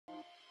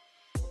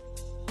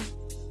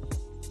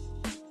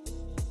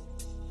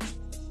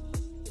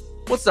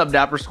What's up,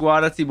 Dapper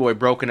Squad? That's your boy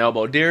Broken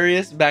Elbow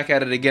Darius, back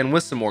at it again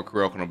with some more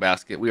Kuroko no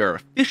Basket. We are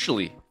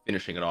officially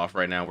finishing it off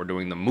right now. We're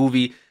doing the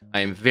movie.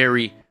 I am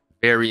very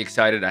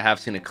excited. I have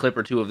seen a clip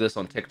or two of this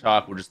on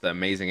TikTok with just the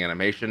amazing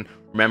animation.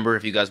 Remember,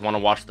 if you guys want to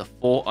watch the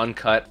full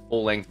uncut,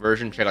 full-length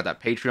version, check out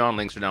that Patreon.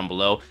 Links are down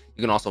below.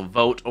 You can also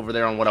vote over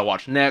there on what I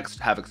watch next,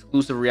 have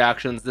exclusive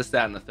reactions, this,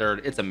 that, and the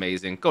third. It's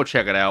amazing. Go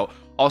check it out.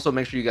 Also,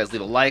 make sure you guys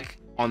leave a like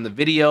on the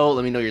video.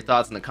 Let me know your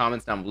thoughts in the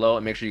comments down below,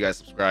 and make sure you guys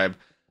subscribe.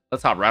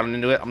 Let's hop right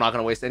into it. I'm not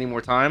going to waste any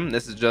more time.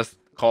 This is just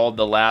called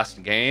The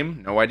Last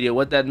Game. No idea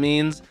what that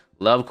means.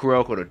 Love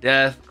Kuroko to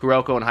death.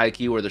 Kuroko and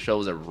Haikyuu were the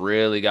shows that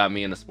really got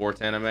me into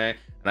sports anime, and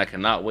I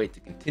cannot wait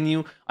to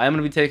continue. I am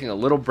going to be taking a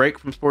little break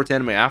from sports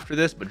anime after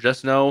this, but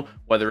just know,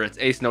 whether it's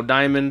Ace no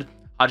Diamond,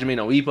 Hajime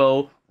no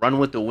Ippo, Run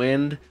with the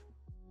Wind,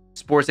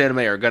 sports anime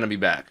are going to be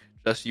back.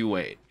 Just you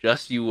wait.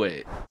 Just you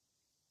wait.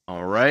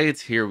 All right,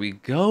 here we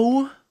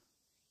go.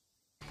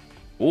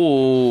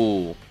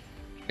 Ooh.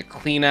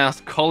 Clean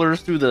ass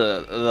colors through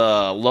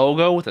the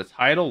logo with the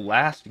title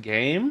Last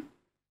Game.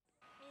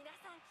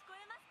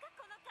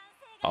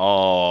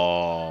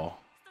 Oh,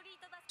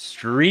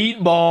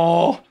 street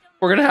ball.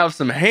 We're gonna have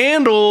some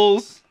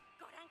handles.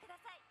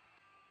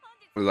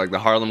 Like the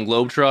Harlem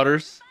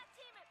Globetrotters.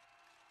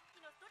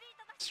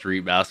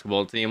 Street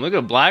basketball team. Look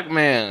at Black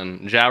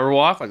Man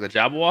Jabberwock, like the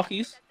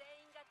Jabberwockies.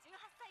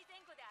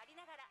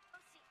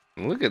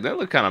 Look at that,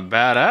 look kind of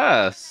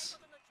badass.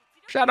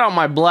 Shout out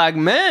my black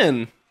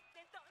men.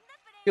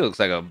 He looks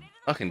like a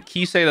fucking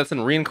Kisei that's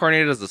been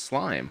reincarnated as a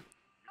slime.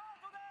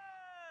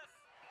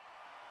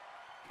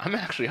 I'm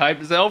actually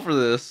hyped as hell for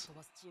this.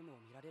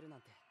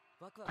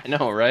 I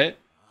know, right?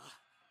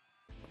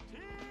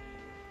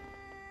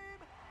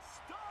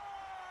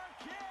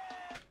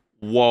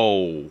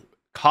 Whoa.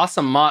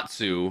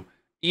 Kasamatsu,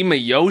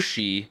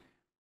 Imayoshi.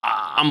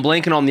 I'm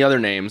blanking on the other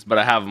names, but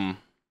I have them.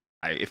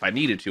 If I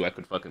needed to, I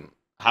could fucking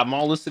have them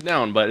all listed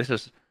down, but it's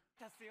just...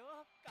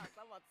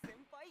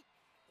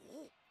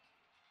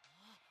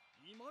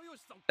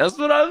 That's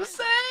what I'm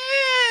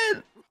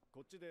saying!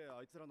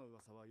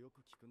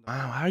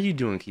 Wow, how are you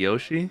doing,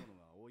 Kiyoshi?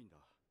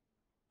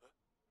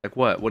 Like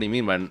what? What do you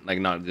mean by like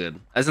not good?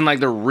 As in like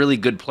they're really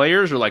good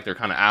players or like they're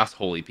kind of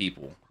assholey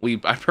people?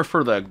 I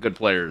prefer the good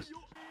players.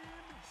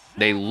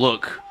 They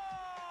look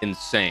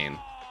insane.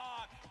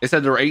 They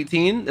said they're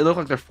 18. They look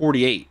like they're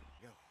 48.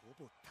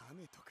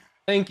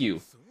 Thank you.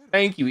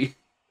 Thank you.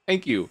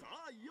 Thank you.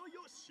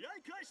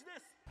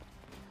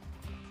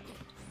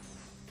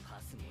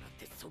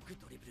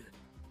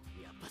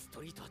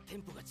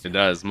 It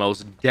does.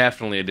 Most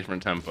definitely a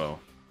different tempo.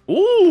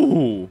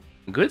 Ooh,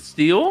 good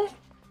steal.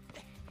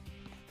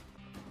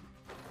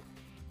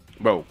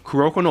 Bro,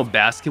 Kuroko no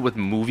Basket with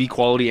movie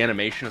quality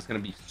animation is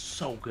going to be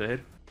so good.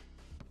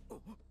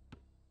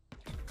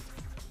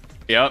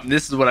 Yep,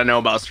 this is what I know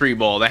about street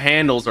ball. The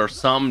handles are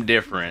something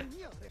different.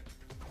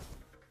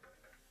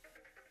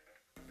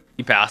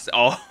 He passed it.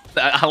 Oh,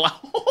 that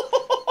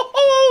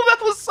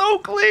was so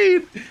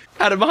clean.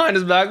 Had it behind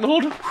his back the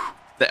whole time.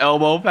 The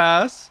elbow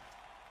pass.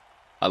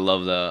 I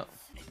love that.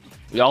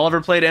 Y'all ever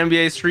played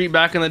NBA Street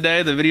back in the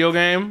day, the video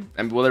game?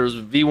 And whether it was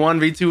V1,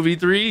 V2,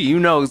 V3, you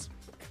know,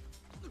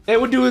 it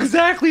would do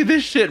exactly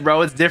this shit,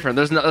 bro. It's different.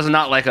 There's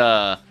not like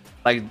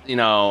you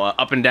know,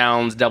 up and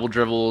downs, double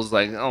dribbles.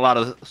 Like a lot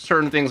of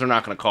certain things are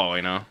not gonna call,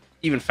 you know,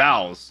 even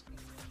fouls.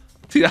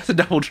 See, that's a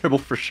double dribble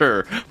for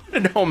sure.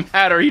 But it don't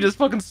matter. He just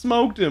fucking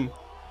smoked him.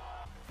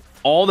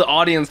 All the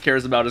audience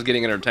cares about is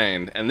getting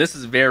entertained, and this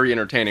is very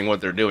entertaining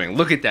what they're doing.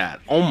 Look at that.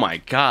 Oh my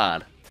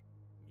god.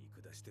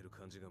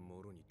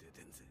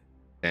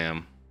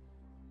 Damn.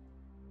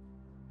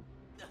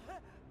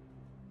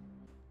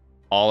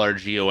 All our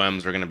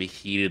GOMs are going to be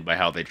heated by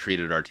how they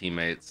treated our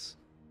teammates.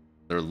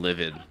 They're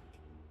livid.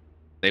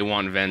 They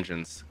want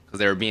vengeance because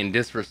they were being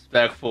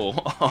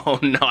disrespectful. Oh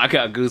no, I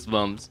got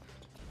goosebumps.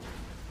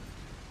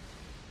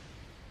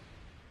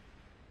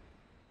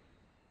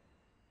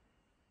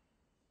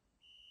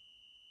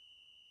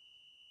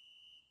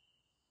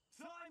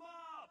 Time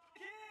up.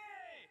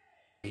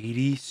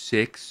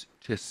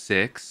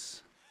 86-6.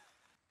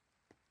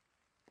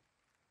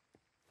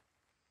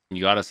 You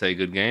gotta say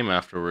good game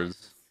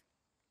afterwards.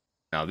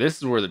 Now this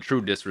is where the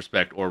true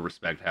disrespect or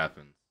respect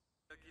happens.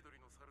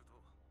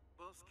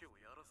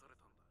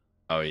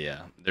 Oh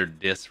yeah, they're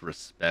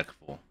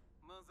disrespectful.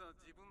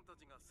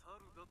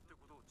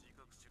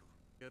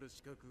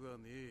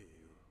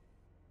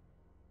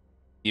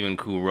 Even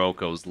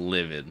Kuroko's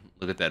livid.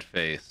 Look at that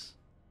face.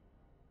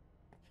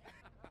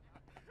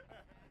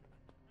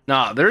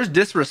 Nah, there's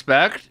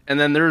disrespect, and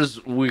then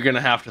there's we're gonna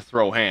have to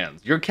throw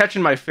hands. You're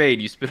catching my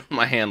fade, you spit on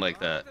my hand like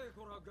that.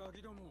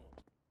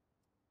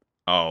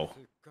 Oh.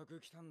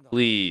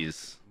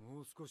 Please.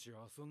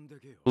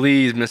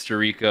 Please, Mr.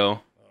 Rico.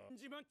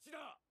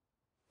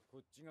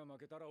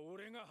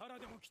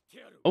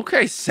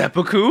 Okay,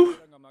 seppuku.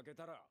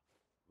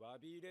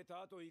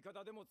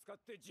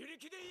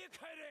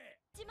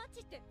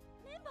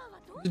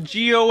 The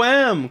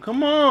GOM.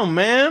 Come on,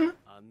 man.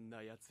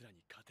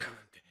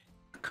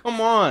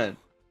 Come on.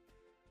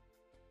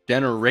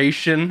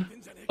 Generation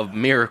of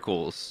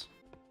miracles.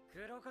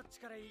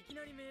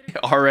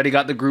 Already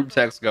got the group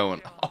text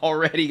going.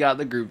 Already got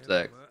the group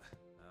text.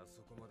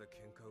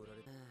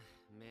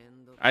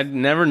 I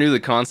never knew the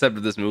concept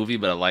of this movie,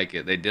 but I like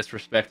it. They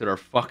disrespected our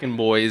fucking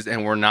boys,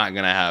 and we're not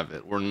gonna have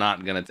it. We're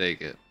not gonna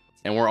take it.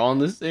 And we're on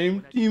the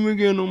same team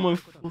again. Oh my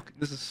fuck.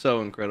 This is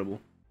so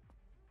incredible.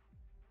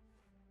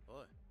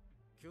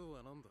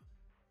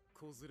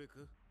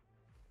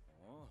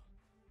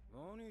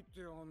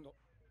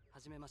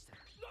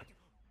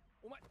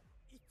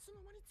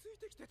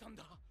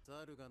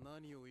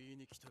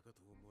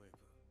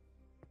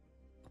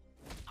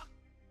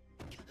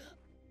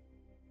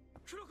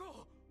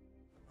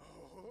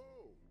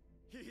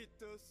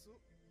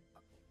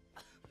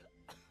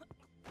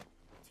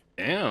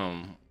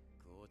 Damn.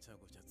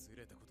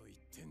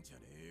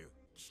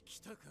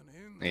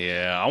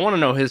 Yeah, I want to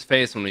know his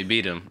face when we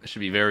beat him. It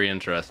should be very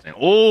interesting.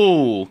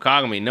 Oh,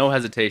 Kagami, no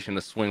hesitation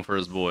to swing for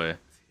his boy.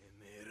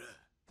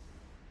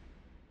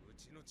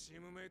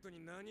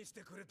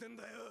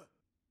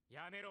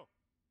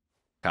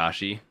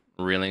 Kashi,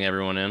 reeling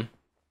everyone in.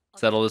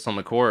 Settle this on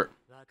the court.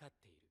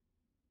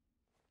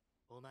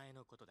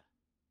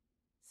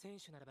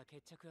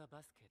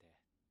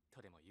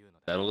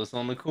 Settle this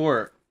on the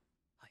court.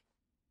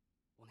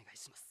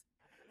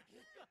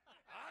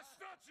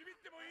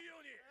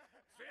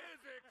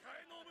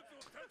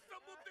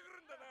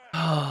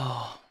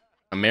 Oh,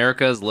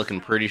 America's looking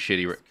pretty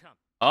shitty.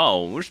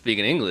 Oh, we're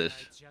speaking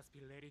English.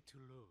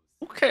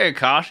 Okay,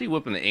 Akashi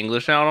whipping the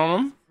English out on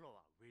him.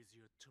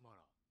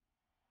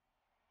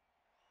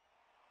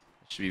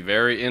 Should be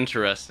very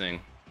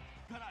interesting.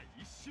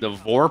 The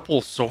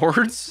Vorpal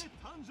Swords?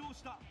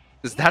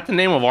 Is that the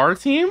name of our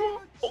team?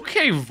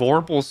 Okay,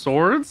 Vorpal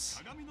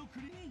Swords.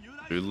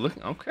 Dude,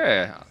 look.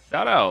 Okay,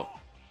 shout out.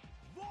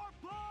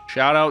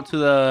 Shout out to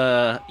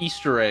the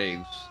Easter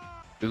eggs.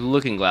 The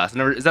Looking Glass.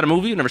 Never, is that a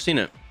movie? I've never seen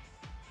it.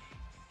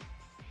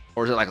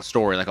 Or is it like a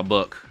story, like a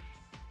book?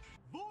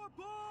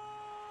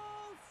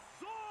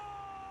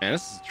 Man,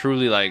 this is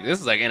truly like, this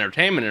is like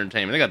entertainment.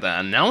 They got the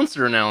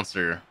announcer.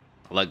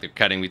 I like the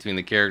cutting between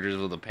the characters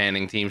with a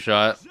panning team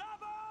shot.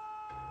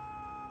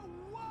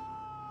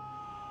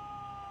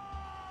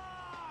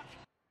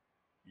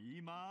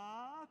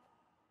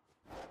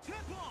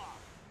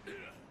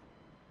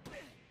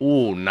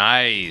 Oh,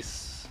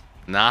 nice.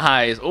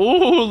 Nice.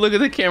 Oh, look at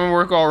the camera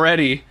work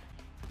already.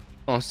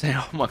 Oh, I'm saying,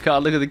 oh my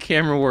god, look at the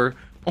camera work.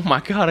 Oh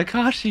my god,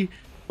 Akashi.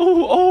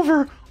 Oh,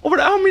 over to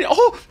Almi.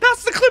 Oh,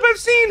 that's the clip I've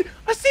seen.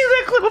 I've seen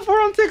that clip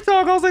before on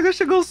TikTok. I was like, this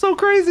shit goes so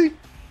crazy.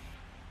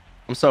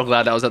 I'm so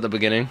glad that was at the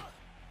beginning.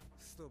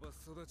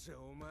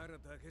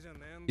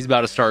 He's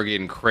about to start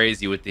getting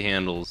crazy with the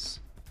handles.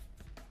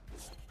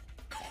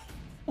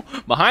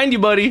 Behind you,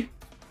 buddy.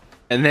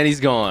 And then he's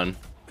gone.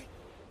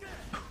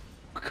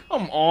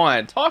 Come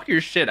on, talk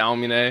your shit,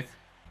 Almine.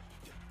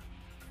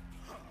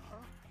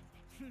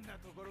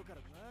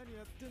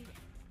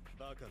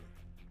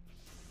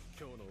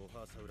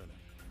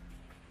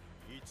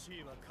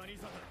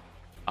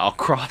 I'll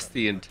cross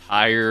the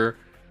entire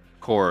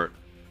court.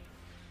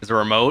 Is a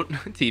remote?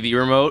 TV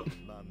remote?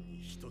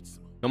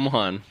 Come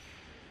on.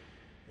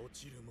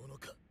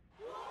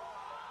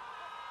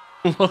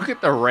 Look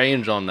at the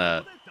range on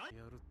that.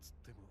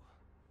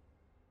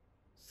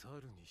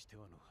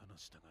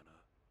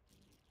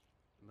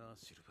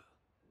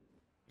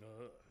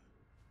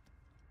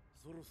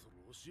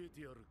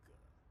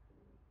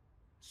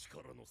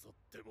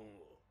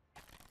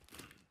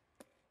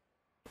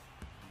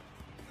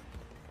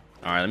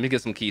 All right, let me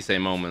get some Kisei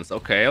moments.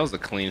 Okay, that was a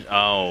clean.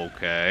 Oh,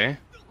 okay.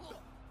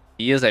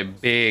 He is a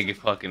big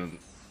fucking,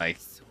 like,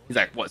 he's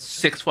like what,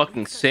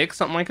 6'6",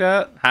 something like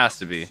that. Has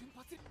to be.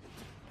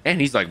 And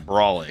he's like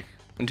brawling.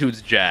 And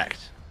dude's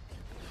jacked.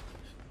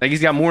 Like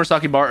he's got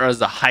Murasaki Bar as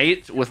the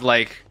height with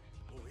like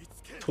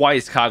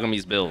twice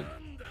Kagami's build.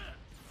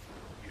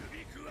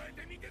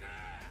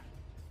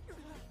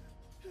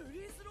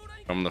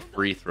 From the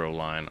free throw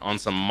line on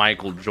some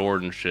Michael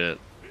Jordan shit.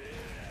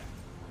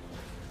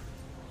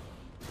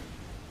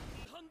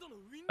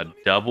 A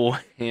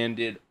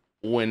double-handed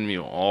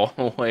windmill all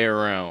the way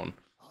around.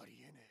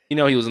 You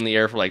know he was in the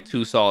air for like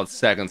 2 solid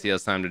seconds. He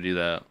has time to do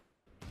that.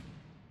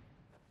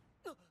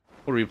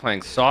 What are we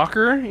playing?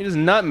 Soccer? He just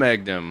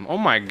nutmegged him. Oh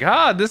my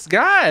god, this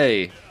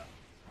guy.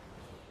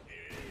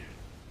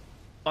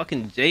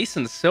 Fucking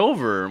Jason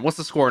Silver. What's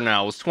the score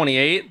now? It was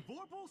 28?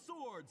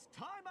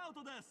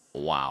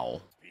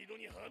 Wow.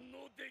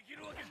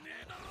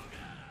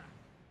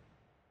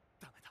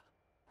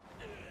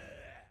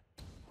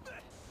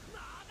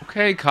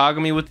 Okay,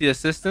 Kagami with the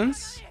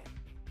assistance.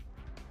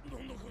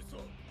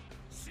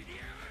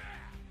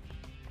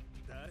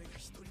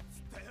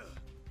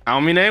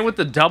 Almine with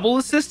the double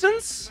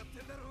assistance.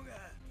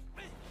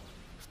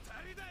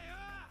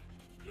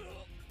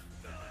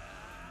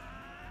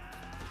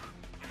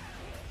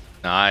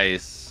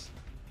 Nice.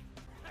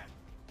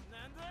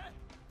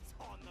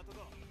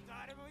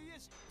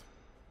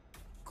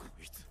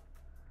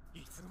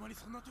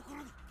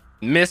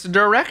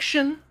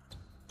 Misdirection.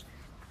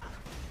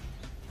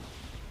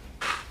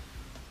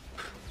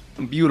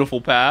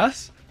 Beautiful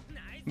pass.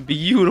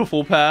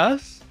 Beautiful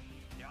pass.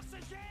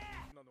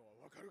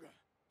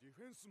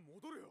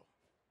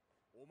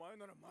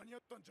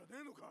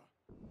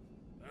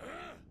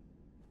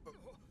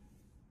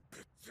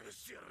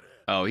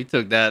 Oh, he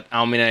took that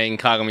Aomine and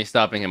Kagami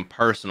stopping him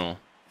personal.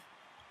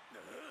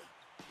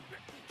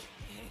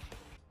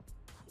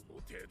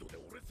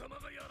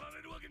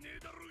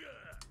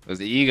 Because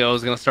the ego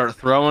is gonna start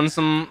throwing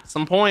some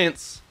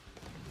points.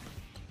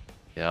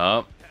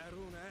 Yup.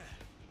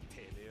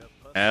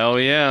 Hell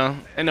yeah.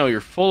 I know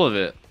you're full of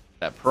it.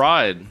 That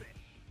pride.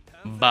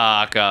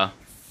 Baka.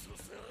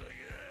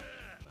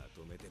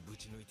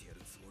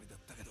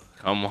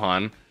 Come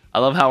on. I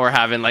love how we're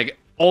having, like,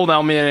 old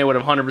Aomine would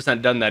have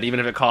 100% done that, even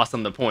if it cost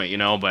them the point, you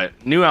know?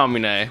 But new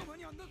Aomine,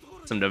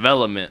 some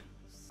development.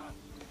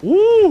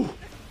 Woo!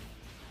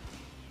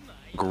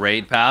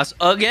 Great pass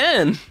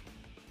again.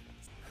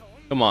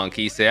 Come on,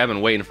 Kisei. I've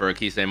been waiting for a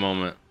Kisei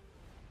moment.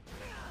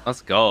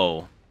 Let's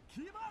go.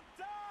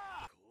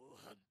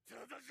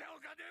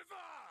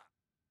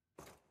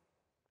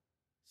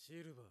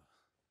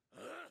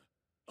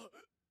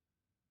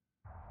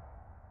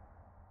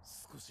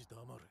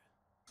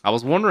 I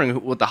was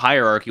wondering what the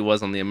hierarchy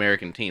was on the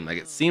American team. Like,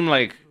 it seemed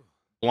like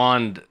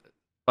blonde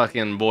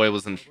fucking boy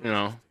was in, you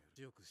know.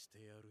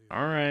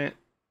 All right.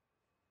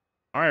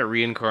 All right,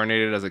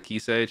 reincarnated as a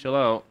Kisei. Chill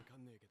out.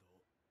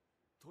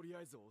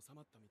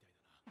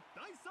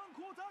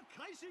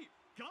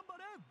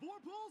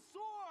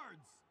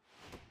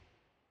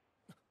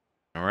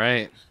 All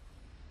right.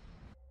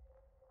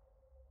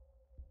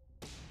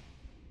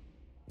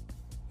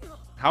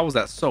 How was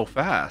that so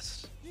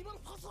fast?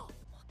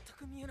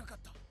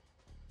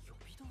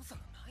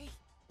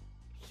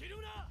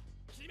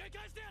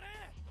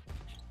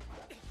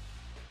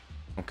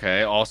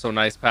 Okay, also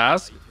nice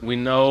pass. We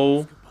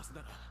know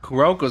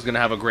Kuroko's gonna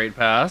have a great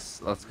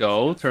pass. Let's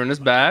go. Turn this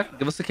back.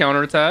 Give us a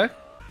counterattack.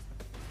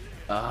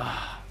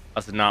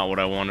 That's not what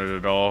I wanted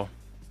at all.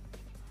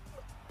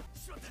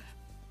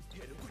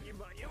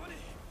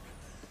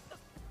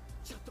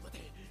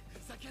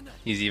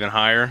 He's even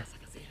higher.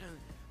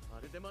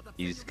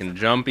 He can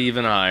jump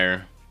even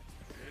higher.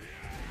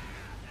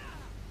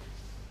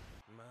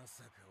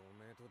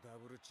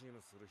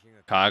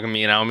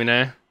 Kagami and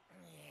Aomine.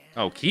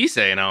 Oh,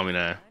 Kisei and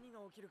Aomine.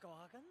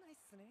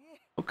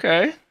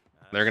 Okay.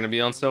 They're gonna be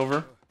on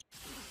silver.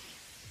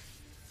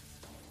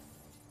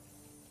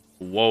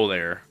 Whoa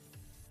there.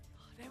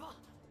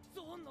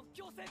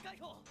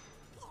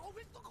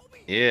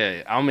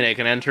 Yeah, Aomine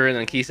can enter and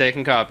then Kisei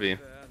can copy.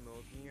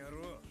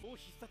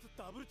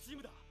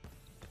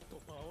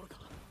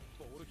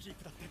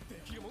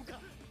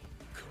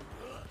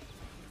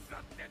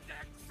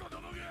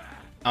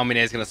 Aomine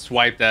is gonna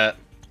swipe that.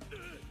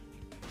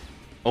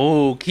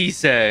 Oh,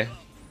 Kisei.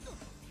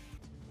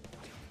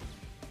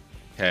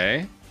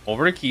 Okay,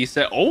 over to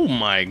Kisei. Oh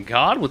my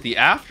god, with the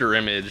after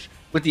image.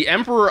 With the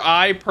Emperor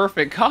Eye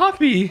perfect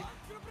copy.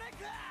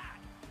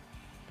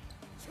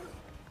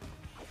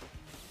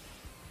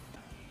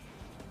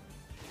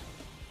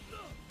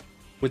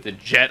 With the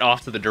jet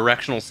off to the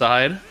directional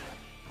side.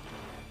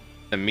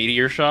 The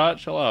meteor shot,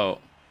 chill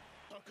out.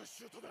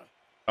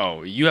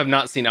 Oh, you have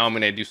not seen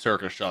Aomine do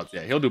circus shots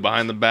yet. He'll do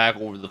behind the back,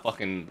 over the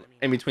fucking,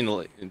 in between the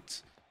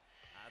legs.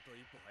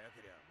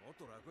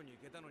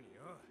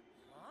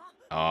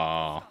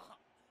 Oh,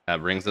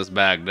 that brings us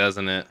back,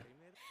 doesn't it?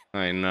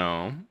 I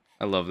know.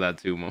 I love that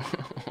too, Mo.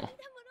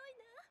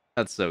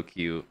 That's so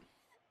cute.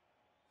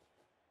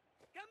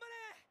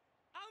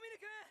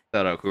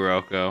 Shout out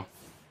Kuroko.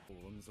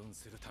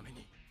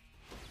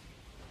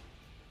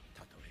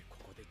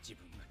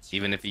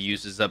 Even if he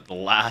uses up the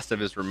last of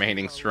his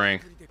remaining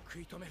strength.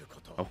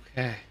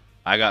 Okay.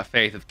 I got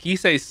faith. If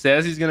Kisei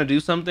says he's gonna do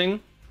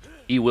something,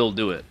 he will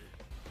do it.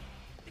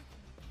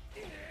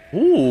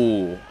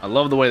 Ooh, I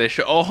love the way they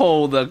show.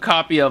 Oh, the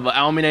copy of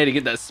Aomine to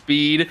get that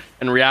speed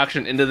and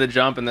reaction into the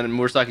jump, and then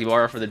Murasaki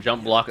Bara for the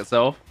jump block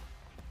itself.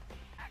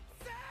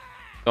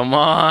 Come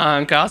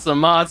on,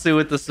 Kasamatsu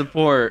with the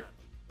support.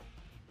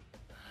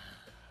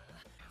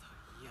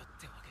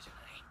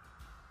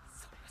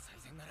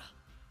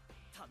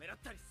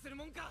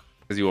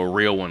 Because you a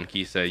real one,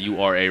 Kisei.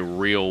 You are a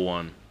real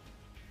one.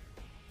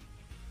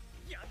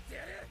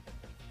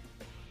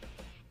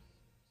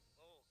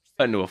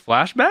 Into a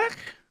flashback?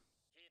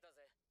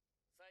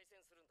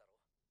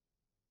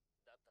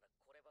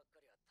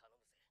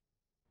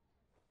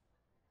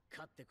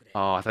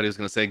 Oh, I thought he was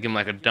gonna say give him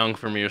like a dunk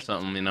for me or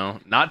something, you know?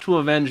 Not to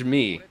avenge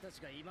me,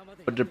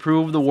 but to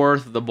prove the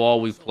worth of the ball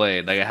we've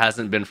played. Like, it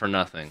hasn't been for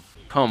nothing.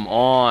 Come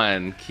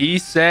on,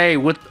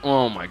 Kisei with,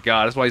 oh my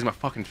god, that's why he's my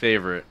fucking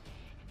favorite.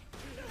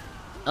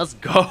 Let's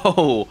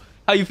go.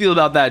 How you feel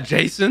about that,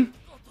 Jason?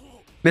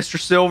 Mr.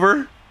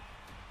 Silver?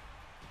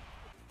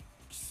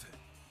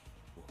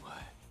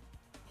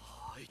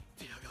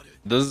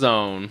 The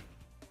zone.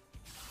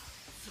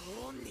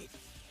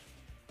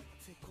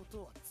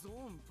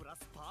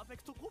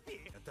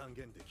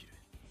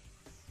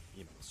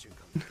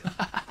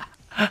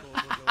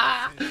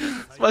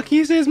 Fuck,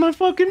 Kisei is my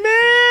fucking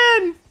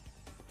man.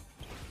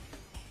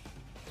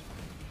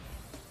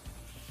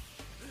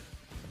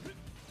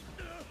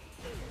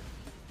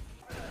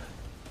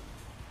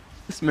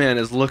 This man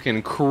is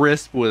looking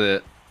crisp with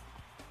it.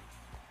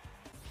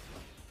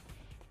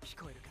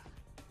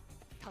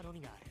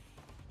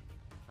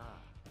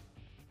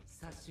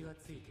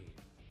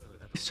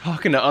 He's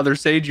talking to other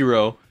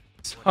Seijiro.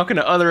 He's talking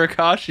to other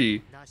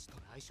Akashi.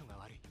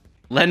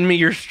 Lend me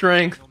your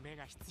strength.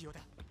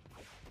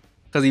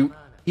 Because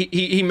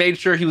he made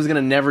sure he was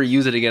gonna never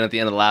use it again at the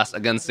end of the last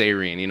against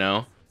Seirin, you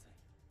know?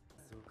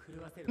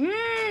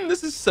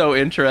 This is so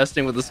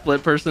interesting with the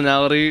split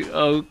personality.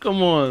 Oh,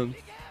 come on.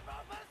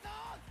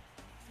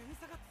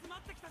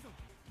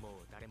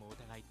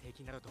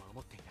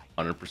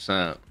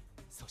 100%.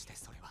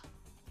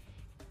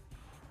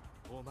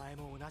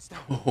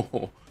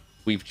 Oh,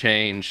 we've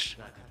changed.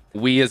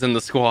 We as in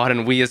the squad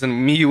and we as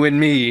in you and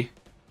me.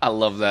 I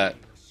love that.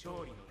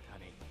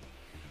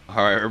 All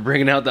right, we're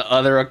bringing out the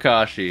other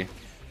Akashi.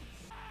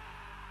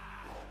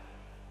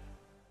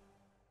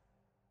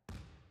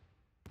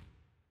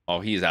 Oh,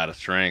 he's out of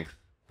strength.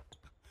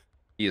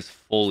 He is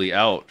fully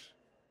out.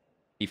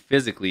 He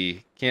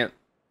physically can't.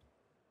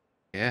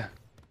 Yeah.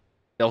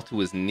 Fell to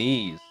his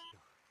knees.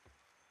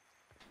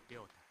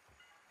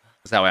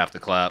 That's how I have to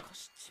clap.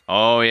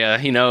 Oh, yeah,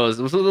 he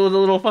knows. What's the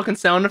little fucking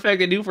sound effect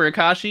they do for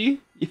Akashi?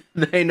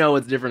 They know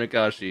it's different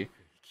Akashi.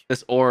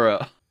 This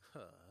aura.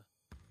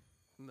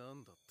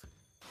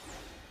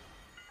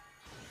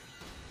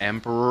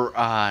 Emperor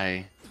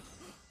Eye.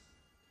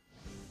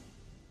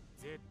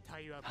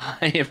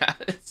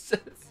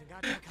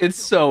 It's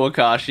so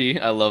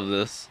Akashi. I love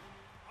this.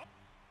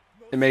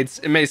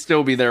 It may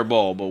still be their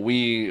ball, but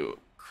we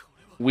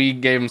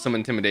gave him some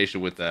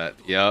intimidation with that.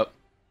 Yep.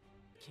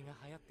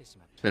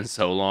 It's been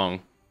so long.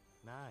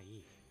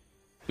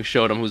 We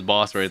showed him who's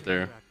boss right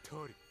there.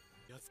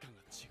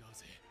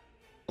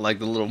 I like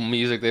the little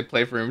music they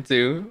play for him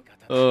too.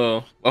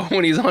 Oh, well,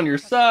 when he's on your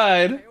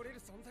side.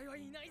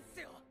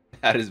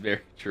 That is very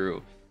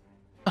true.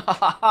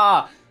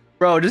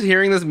 Bro, just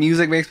hearing this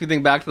music makes me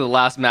think back to the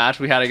last match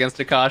we had against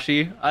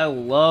Akashi. I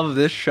love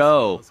this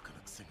show.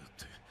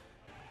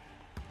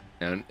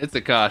 And it's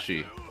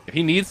Akashi. If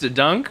he needs to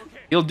dunk,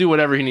 he'll do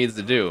whatever he needs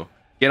to do.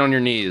 Get on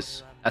your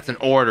knees. That's an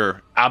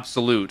order.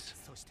 Absolute.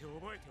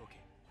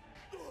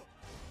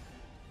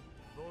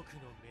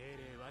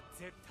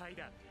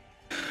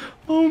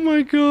 Oh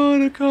my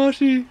god,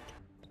 Akashi.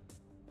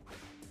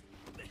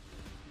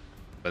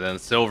 But then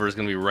Silver's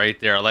gonna be right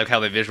there. I like how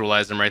they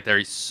visualized him right there.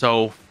 He's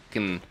so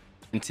fucking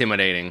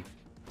intimidating.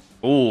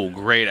 Oh,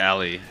 great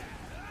alley.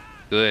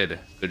 Good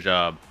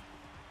job.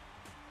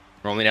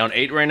 We're only down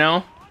 8 right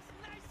now.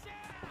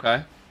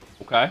 Okay.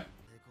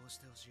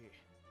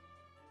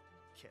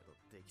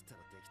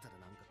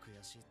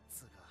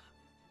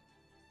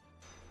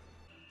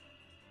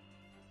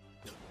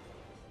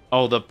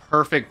 Oh, the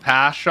perfect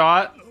pass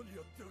shot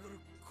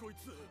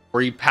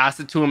where you pass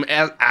it to him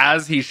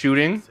as he's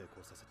shooting.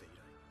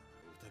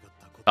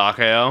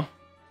 Takeo.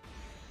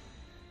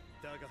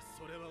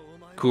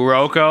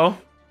 Kuroko.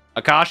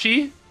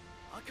 Akashi.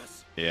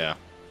 Yeah.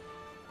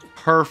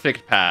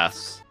 Perfect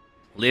pass.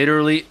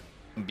 Literally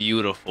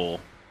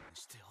beautiful.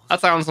 That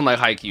sounds some like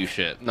Haikyuu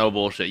shit. No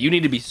bullshit. You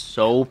need to be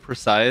so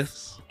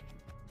precise.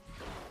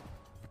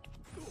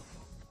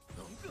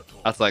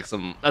 That's like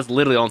that's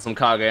literally on some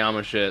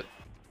Kageyama shit.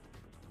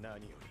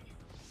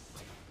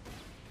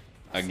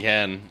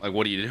 Again, like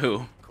what do you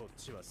do?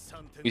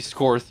 We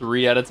score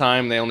 3 at a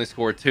time, they only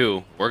score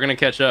 2. We're gonna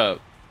catch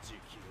up.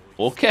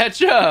 We'll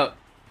catch up.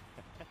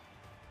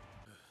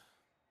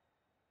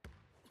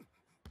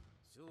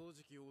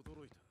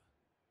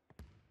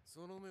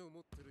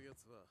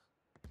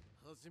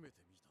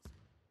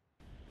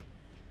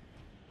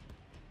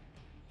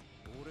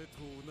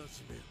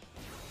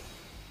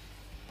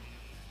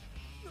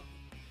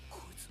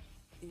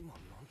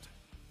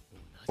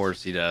 Of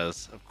course he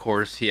does. Of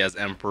course he has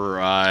Emperor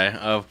Eye.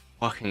 Of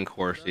fucking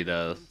course he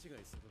does.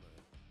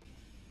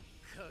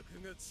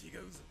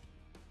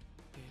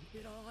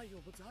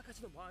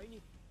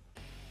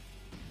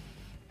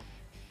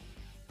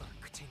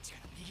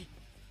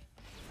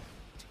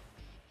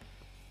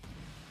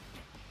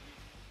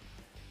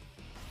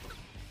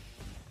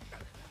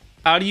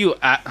 How do you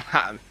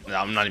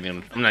I'm not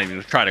even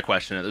gonna try to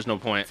question it. There's no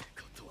point.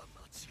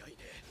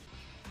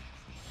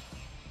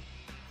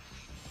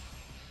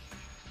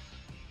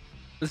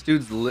 This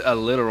dude's a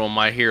literal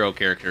My Hero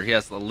character. He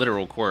has a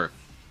literal quirk.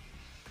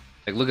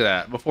 Like, look at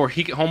that. Before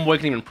Homeboy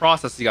can even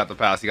process, he got the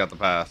pass. Yeah,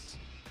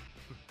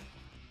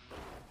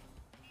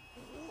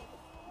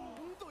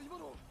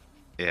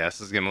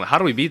 this is gonna. How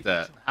do we beat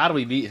that? How do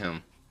we beat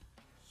him?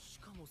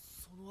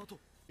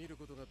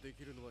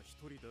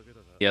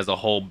 He has a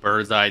whole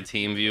bird's eye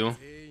team view.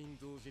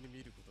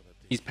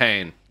 He's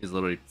Pain. He's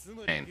literally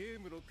Pain.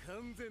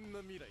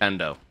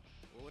 Endo.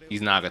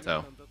 He's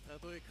Nagato.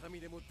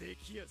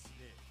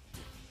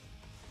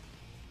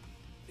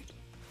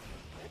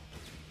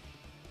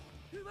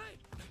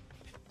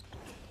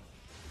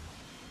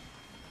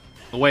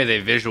 The way they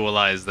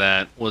visualized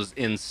that was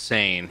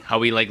insane.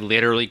 How he like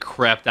literally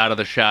crept out of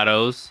the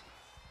shadows.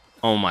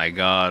 Oh my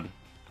god.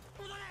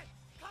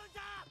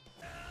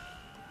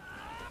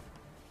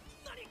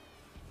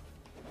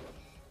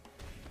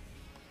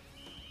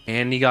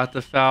 And he got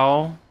the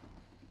foul.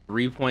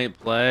 3-point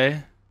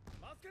play.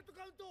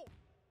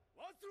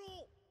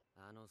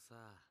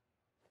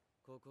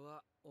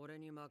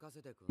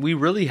 We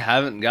really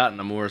haven't gotten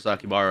a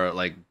Murasaki Bara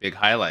like big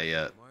highlight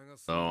yet,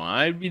 so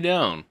I'd be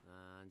down.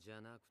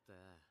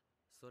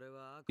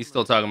 He's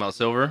still talking about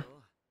silver.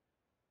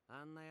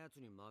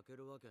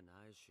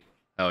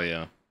 Hell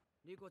yeah.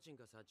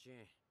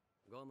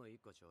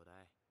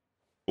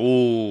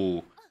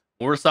 Ooh,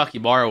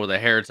 Murasaki Bara with a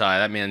hair tie.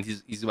 That man,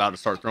 he's about to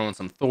start throwing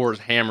some Thor's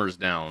hammers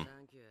down.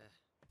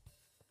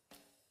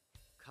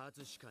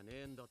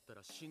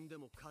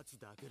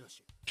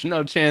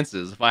 No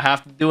chances. If I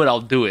have to do it,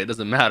 I'll do it. It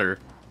doesn't matter.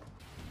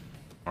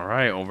 All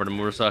right, over to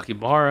Murasaki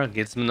Bara.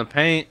 Gets him in the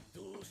paint.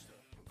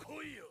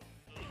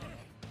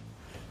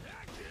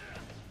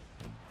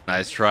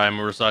 Nice try,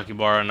 Murasaki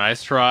Bara.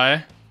 Nice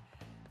try.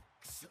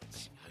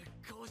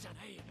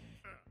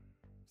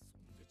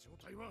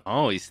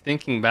 Oh, he's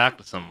thinking back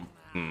to some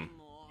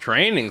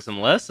training, some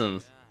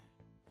lessons.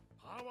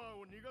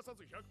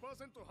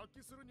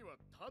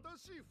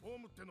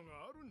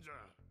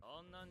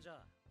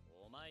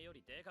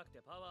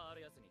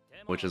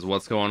 Which is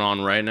what's going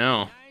on right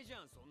now.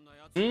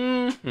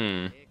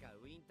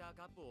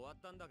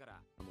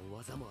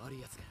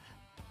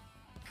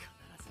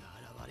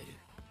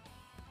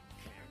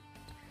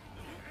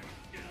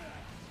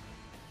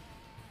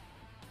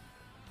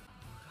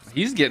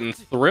 He's getting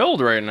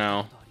thrilled right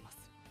now.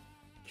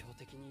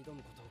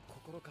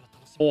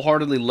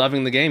 Wholeheartedly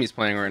loving the game he's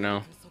playing right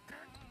now.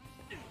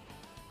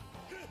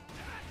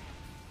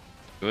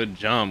 Good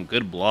jump,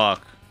 good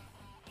block.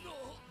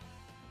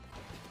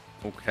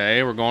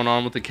 Okay, we're going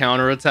on with the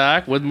counter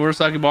attack with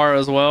Murasaki Bara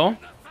as well.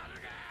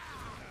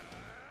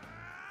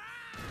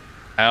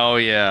 Hell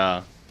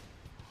yeah.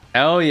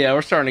 Hell yeah,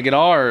 we're starting to get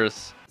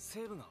ours.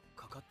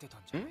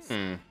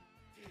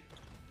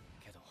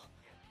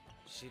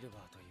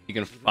 He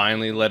can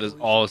finally let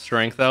all his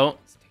strength out.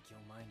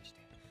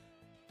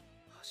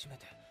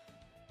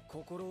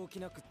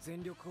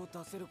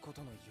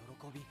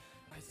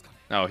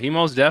 Oh, he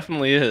most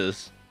definitely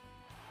is.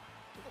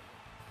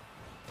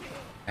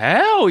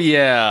 Hell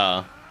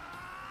yeah.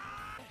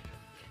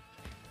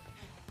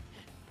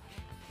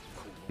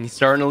 He's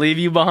starting to leave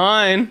you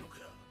behind.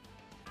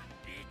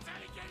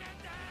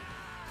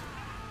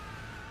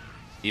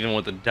 Even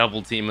with the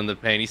double team in the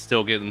paint, he's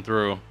still getting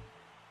through.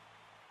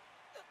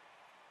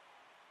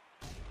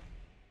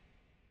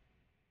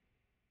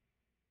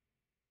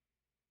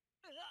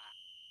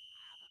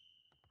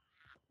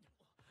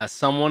 As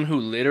someone who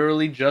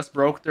literally just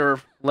broke their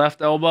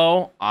left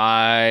elbow,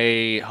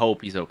 I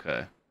hope he's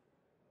okay.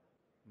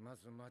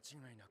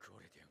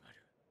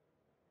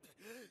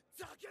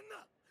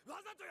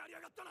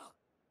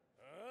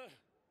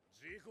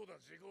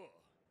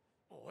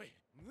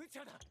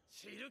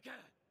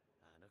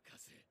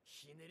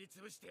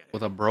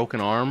 With a broken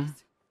arm?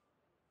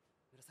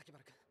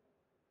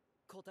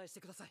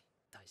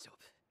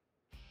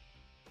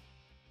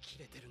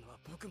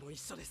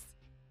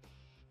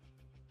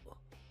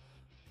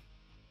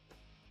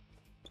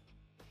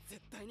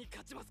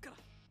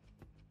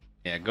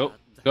 Yeah,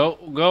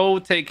 go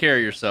take care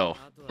of yourself,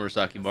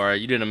 Murasaki Bara.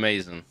 You did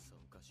amazing.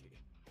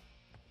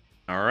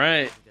 All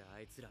right.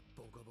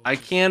 I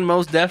can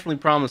most definitely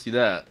promise you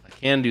that. I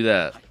can do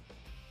that.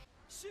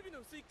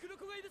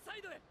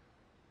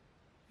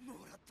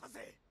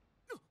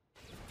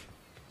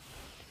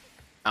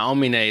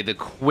 Aomine, the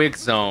quick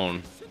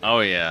zone.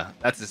 Oh yeah,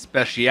 that's his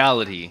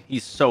speciality.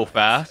 He's so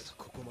fast.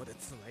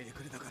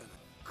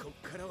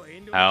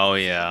 Oh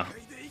yeah.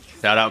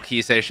 Shout out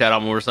Kisei, shout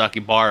out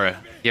Murasaki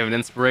Bara. Giving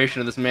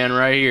inspiration to this man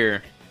right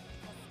here.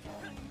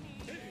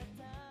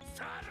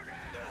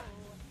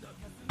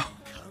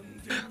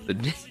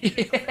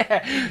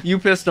 Yeah, you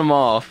pissed him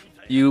off.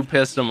 You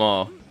pissed him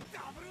off.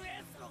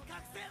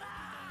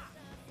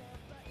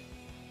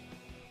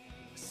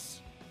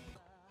 This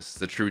is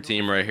the true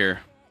team right here.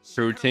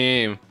 True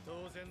team.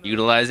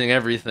 Utilizing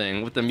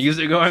everything. With the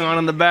music going on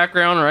in the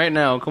background right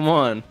now. Come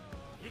on.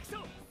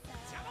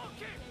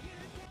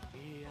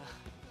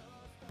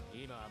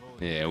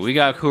 Yeah, we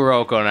got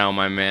Kuroko now,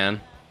 my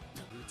man.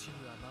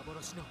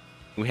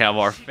 We have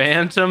our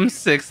Phantom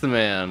Sixth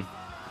Man.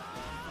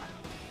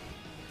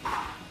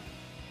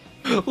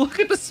 Look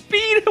at the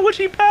speed at which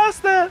he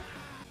passed that.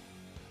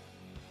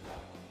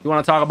 You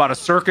want to talk about a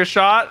circus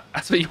shot?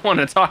 That's what you want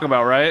to talk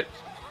about, right?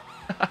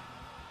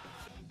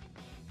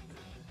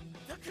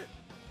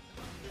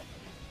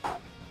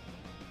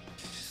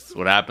 That's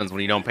what happens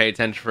when you don't pay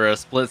attention for a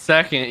split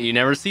second. You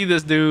never see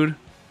this dude.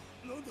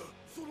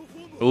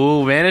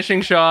 Ooh,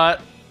 vanishing shot.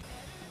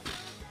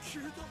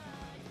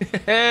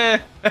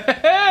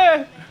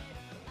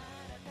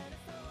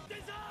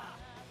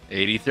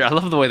 83. I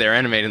love the way they're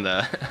animating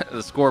the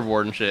the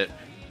scoreboard and shit.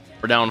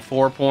 We're down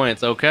 4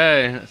 points.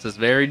 Okay, this is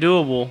very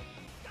doable.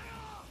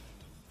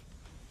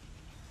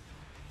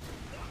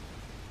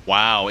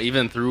 Wow,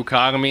 even through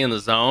Kagami in the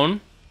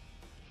zone.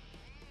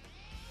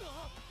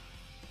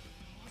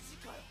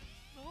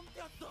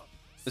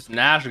 This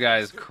Nash guy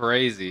is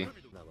crazy.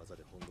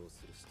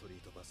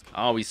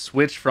 Oh, we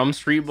switched from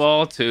street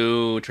ball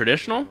to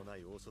traditional?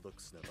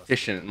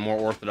 Efficient, more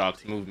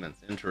orthodox movements.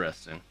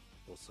 Interesting.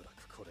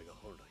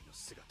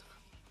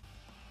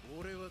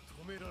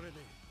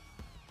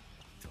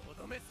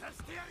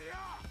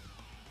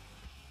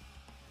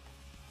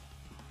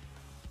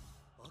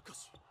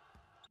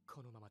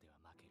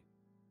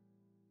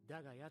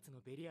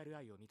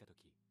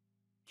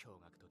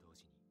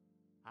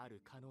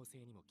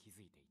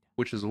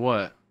 Which is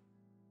what?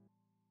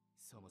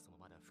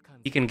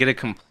 He can get a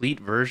complete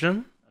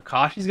version?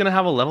 Akashi's gonna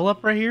have a level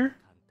up right here?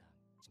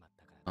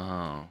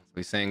 Oh, so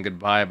he's saying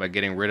goodbye by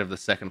getting rid of the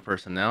second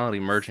personality,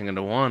 merging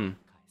into one.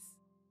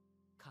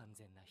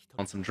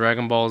 On some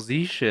Dragon Ball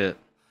Z shit.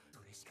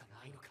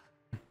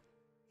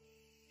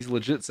 He's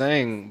legit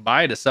saying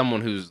bye to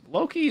someone who's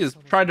low-key has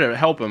tried to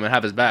help him and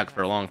have his back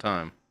for a long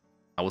time.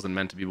 I wasn't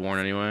meant to be born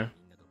anyway.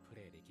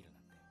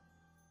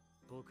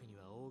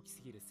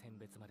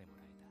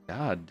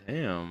 God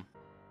damn.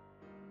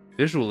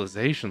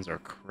 Visualizations are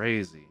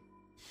crazy.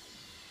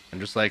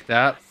 And just like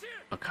that,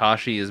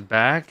 Akashi is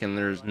back and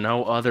there's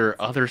no other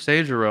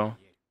Seijuro.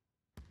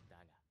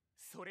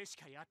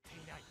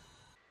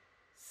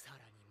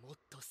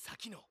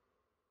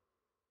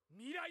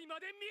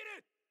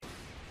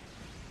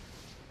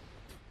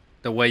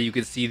 The way you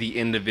could see the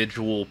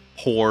individual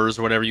pores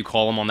or whatever you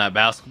call them on that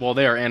basketball,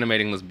 they are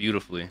animating this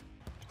beautifully.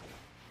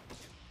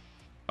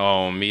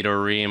 Oh,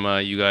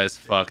 Midorima, you guys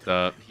fucked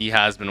up. He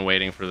has been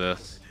waiting for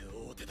this.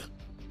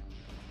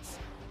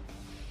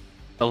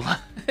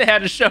 They had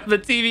to show the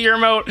TV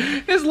remote,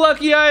 his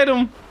lucky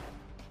item.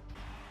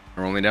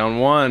 We're only down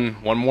one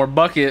more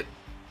bucket.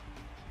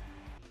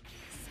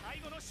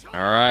 All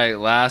right,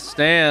 last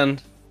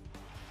stand.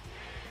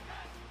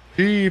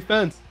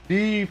 Defense,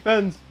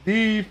 defense,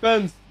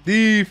 defense,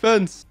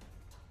 defense.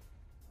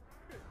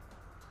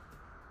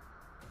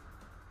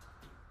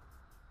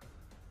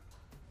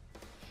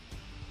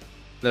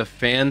 The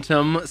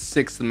Phantom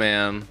Sixth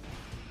Man.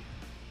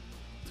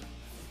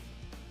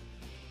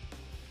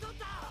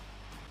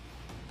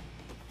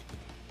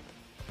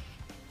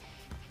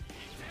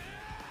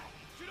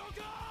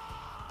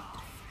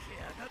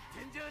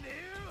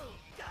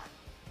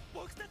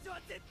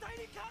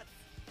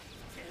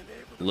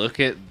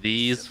 Look at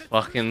these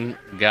fucking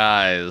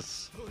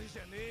guys.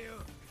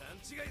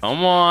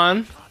 Come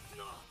on.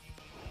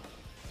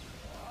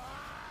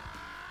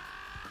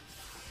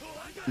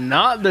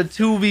 Not the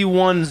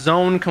 2v1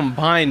 zone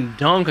combined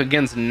dunk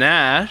against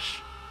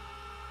Nash.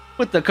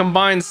 With the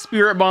combined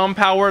spirit bomb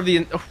power of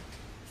the... Oh.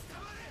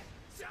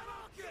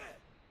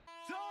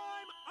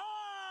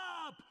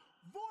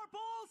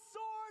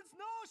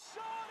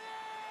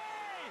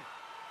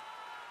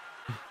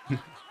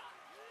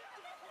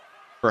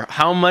 For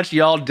how much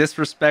y'all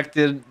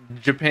disrespected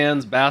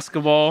Japan's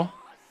basketball,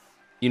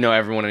 you know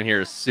everyone in here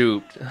is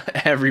souped.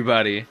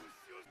 Everybody.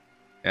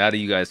 How do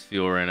you guys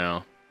feel right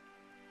now?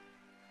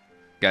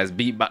 Guys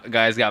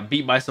got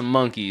beat by some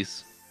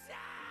monkeys.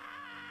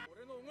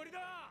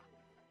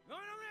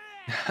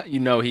 You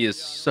know he is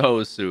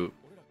so souped.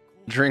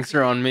 Drinks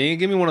are on me.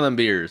 Give me one of them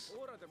beers.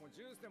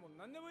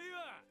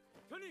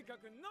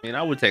 I mean,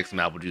 I would take some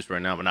apple juice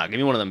right now, but not. Give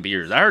me one of them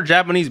beers. I heard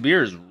Japanese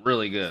beer is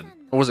really good.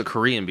 Or was it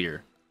Korean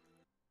beer?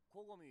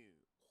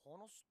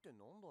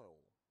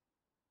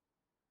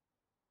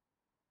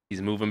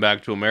 He's moving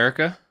back to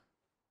America?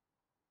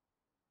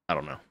 I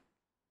don't know.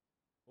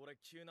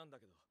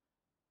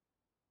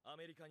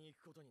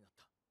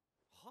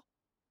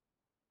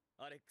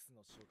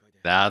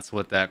 That's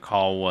what that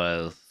call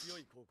was.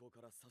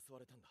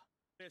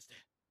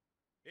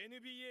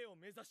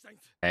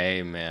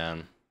 Hey,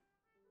 man.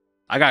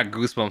 I got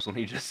goosebumps when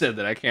he just said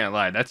that. I can't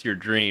lie. That's your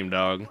dream,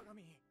 dog.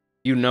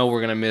 You know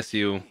we're going to miss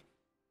you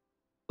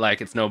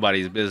like it's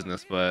nobody's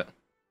business, but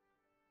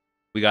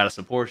we got to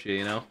support you,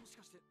 you know?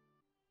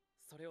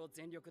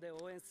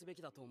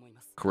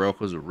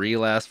 Kuroko's a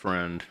real ass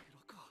friend.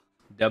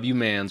 W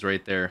man's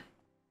right there.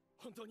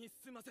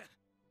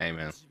 Hey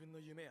man,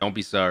 don't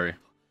be sorry.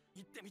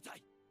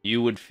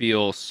 You would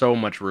feel so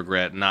much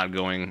regret not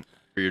going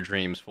for your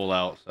dreams full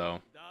out, so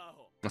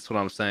that's what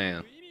I'm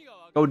saying.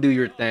 Go do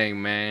your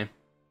thing, man.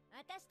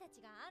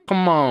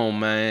 Come on,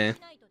 man.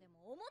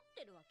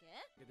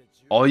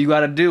 All you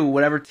gotta do,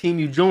 whatever team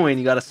you join,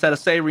 you gotta set a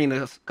Sayri and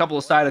a couple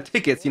of side of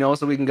tickets, you know,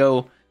 so we can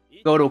go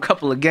to a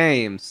couple of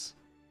games.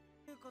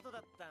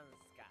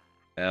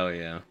 Hell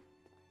yeah.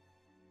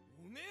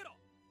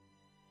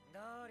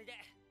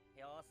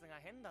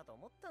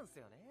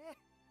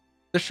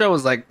 The show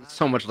is like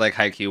so much like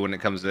Haikyuu when it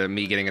comes to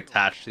me getting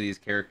attached to these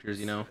characters,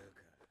 you know?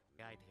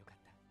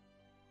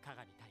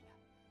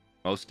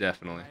 Most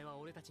definitely.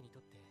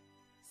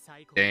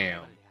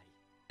 Damn.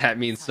 That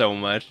means so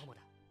much.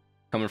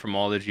 Coming from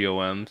all the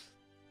GOMs.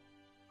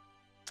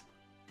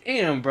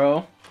 Damn,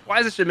 bro. Why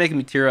is this shit making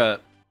me tear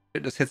up?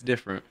 It just hits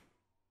different.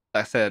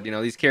 Like I said, you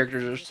know, these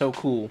characters are so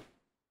cool.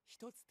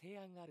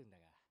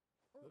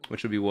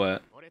 Which would be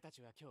what?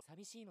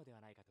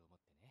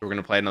 We're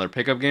gonna play another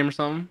pickup game or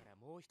something?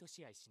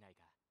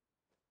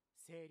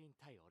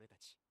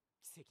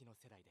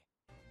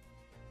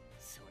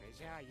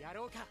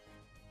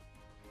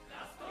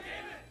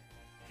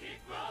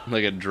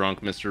 Like a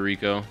drunk Mr.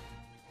 Rico.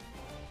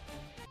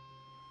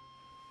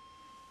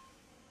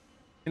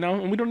 You know,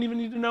 and we don't even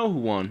need to know who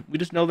won. We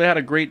just know they had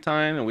a great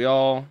time, and we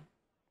all,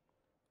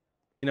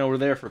 you know, were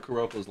there for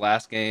Kuroko's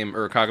last game,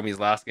 or Kagami's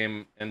last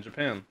game in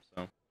Japan.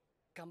 So.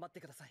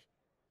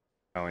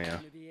 Oh yeah.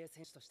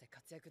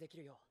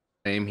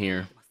 Same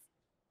here.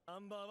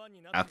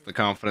 That's the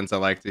confidence I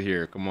like to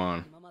hear. Come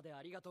on.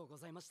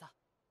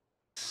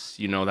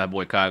 You know that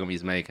boy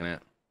Kagami's making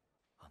it.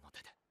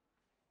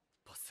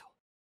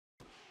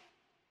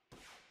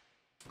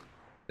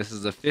 This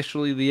is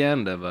officially the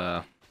end of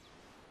the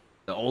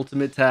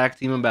ultimate tag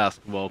team in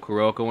basketball,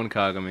 Kuroko and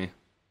Kagami.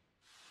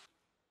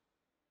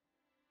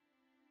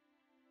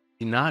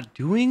 He not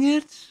doing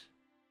it?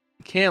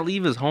 He can't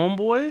leave his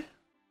homeboy?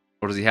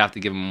 Or does he have to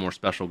give him a more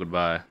special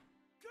goodbye?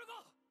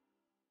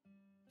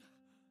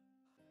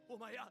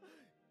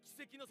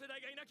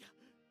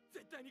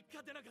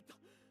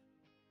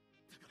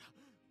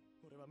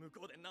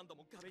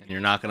 And you're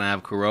not gonna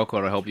have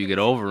Kuroko to help you get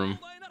over him.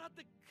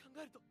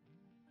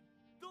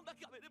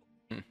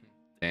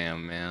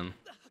 Damn, man.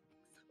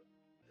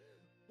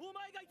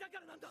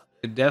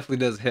 It definitely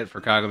does hit for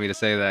Kagami to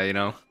say that, you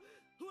know?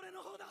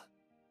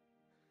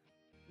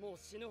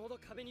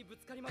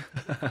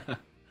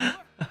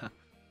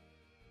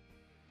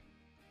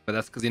 But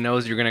that's because he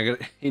knows you're gonna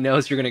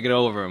get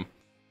over him.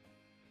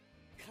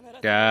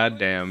 God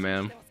damn,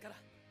 man.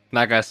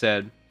 Like I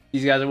said,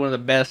 these guys are one of the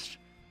best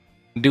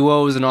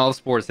duos in all of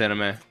sports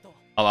anime.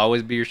 I'll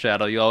always be your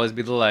shadow. You'll always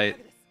be the light.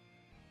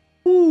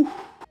 Woo.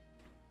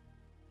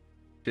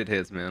 Shit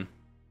hits, man.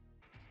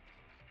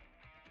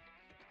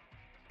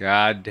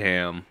 God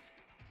damn.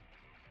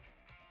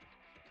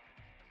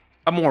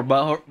 I'm more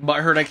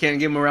butthurt I can't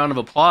give him a round of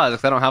applause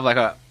because I don't have like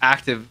a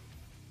active.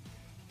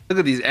 Look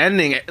at these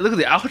ending. Look at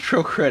the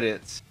outro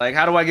credits. Like,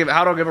 how do I give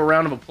a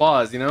round of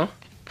applause? You know.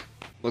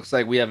 Looks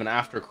like we have an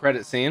after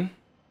credit scene.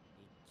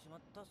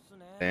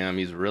 Damn,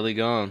 he's really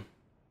gone.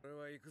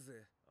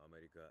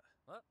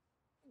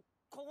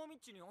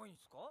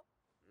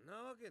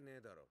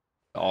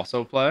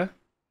 Also play?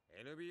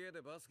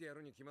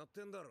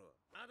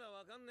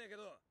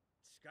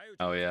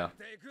 Oh yeah.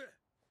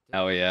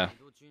 Oh yeah.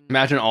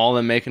 Imagine all of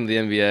them making the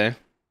NBA.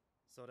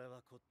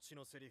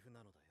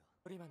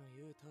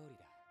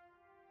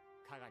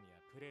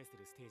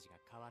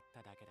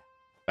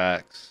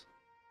 Facts.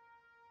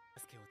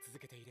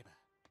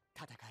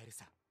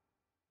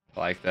 I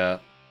like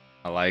that.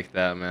 I like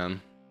that,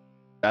 man.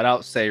 Shout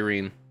out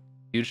Seirin.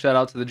 Huge shout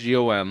out to the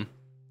GOM.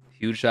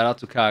 Huge shout out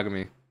to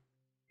Kagami.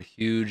 A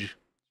huge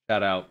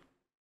shout out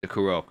to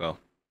Kuroko.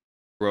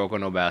 Kuroko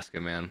no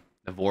Basket, man.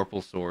 The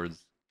Vorpal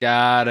swords.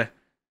 God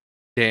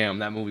damn,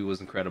 that movie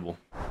was incredible.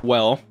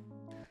 Well,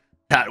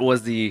 that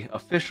was the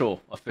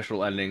official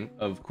ending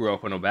of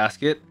Kuroko no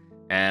Basket,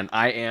 and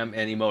I am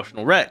an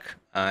emotional wreck.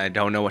 I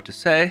don't know what to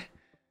say.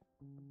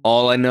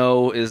 All I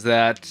know is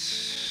that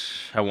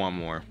I want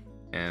more,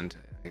 and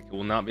I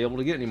will not be able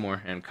to get any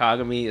more. And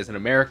Kagami is in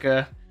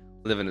America,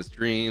 living his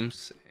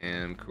dreams,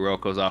 and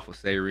Kuroko's off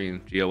with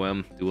Seirin,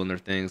 GOM, doing their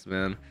things,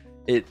 man.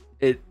 It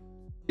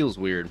feels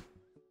weird.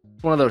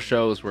 It's one of those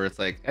shows where it's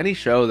like any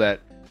show that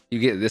you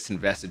get this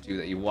invested to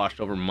that you watched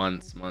over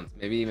months,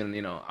 maybe even,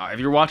 you know, if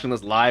you're watching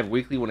this live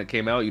weekly when it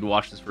came out, you'd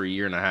watch this for a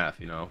year and a half,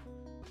 you know.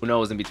 Who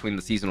knows in between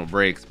the seasonal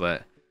breaks,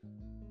 but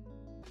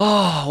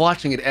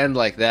watching it end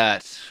like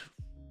that,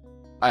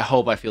 I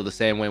hope I feel the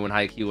same way when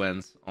Haikyuu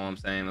ends. All I'm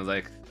saying is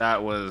like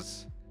that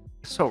was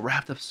so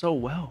wrapped up so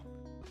well.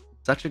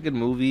 Such a good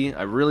movie.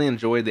 I really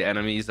enjoyed the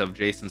enemies of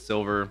Jason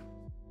Silver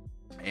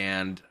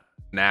and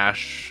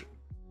Nash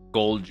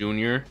Gold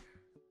Jr.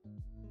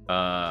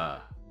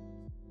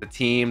 The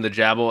team, the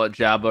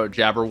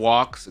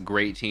Jabberwocks,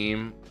 great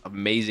team,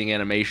 amazing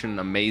animation,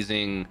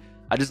 amazing.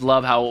 I just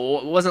love how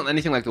it wasn't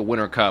anything like the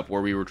Winter Cup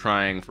where we were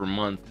trying for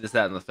months, this,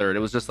 that, and the third. It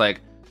was just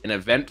like an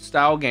event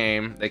style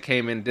game. They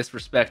came in,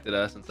 disrespected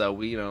us, and so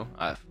we, you know,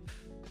 I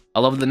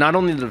love not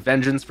only the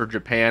vengeance for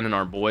Japan and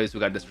our boys who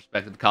got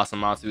disrespected,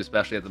 Kasamatsu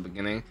especially at the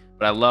beginning,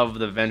 but I love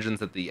the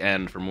vengeance at the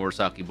end for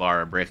Murasaki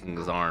Bara breaking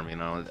his arm. You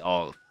know,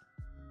 all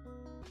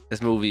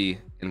this movie,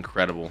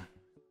 incredible.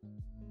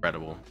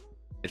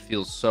 It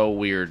feels so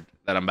weird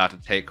that I'm about to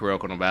take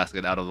Kuroko no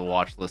Basket out of the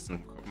watch list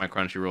and my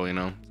Crunchyroll, you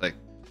know? It's like,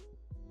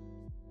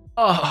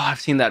 oh, I've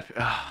seen that.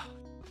 Oh,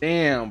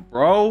 damn,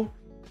 bro.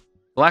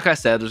 Like I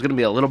said, there's going to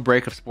be a little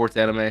break of sports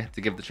anime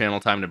to give the channel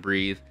time to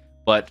breathe,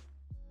 but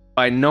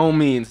by no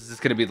means is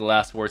this going to be the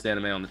last sports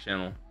anime on the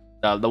channel.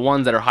 The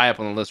ones that are high up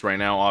on the list right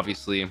now,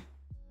 obviously,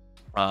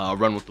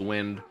 Run with the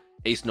Wind,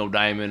 Ace no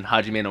Diamond,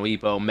 Hajime no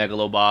Ippo,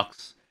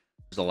 Megalobox.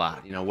 There's a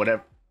lot, you know,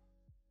 whatever.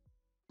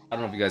 I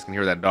don't know if you guys can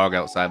hear that dog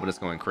outside, but it's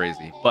going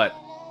crazy. But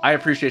I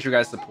appreciate your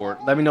guys'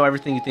 support. Let me know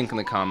everything you think in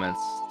the comments.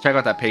 Check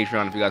out that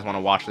Patreon if you guys want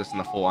to watch this in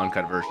the full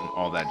uncut version,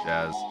 all that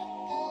jazz.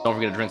 Don't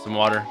forget to drink some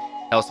water,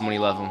 tell someone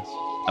you love them.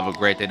 Have a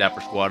great day,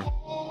 Dapper Squad.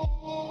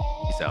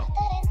 Peace out.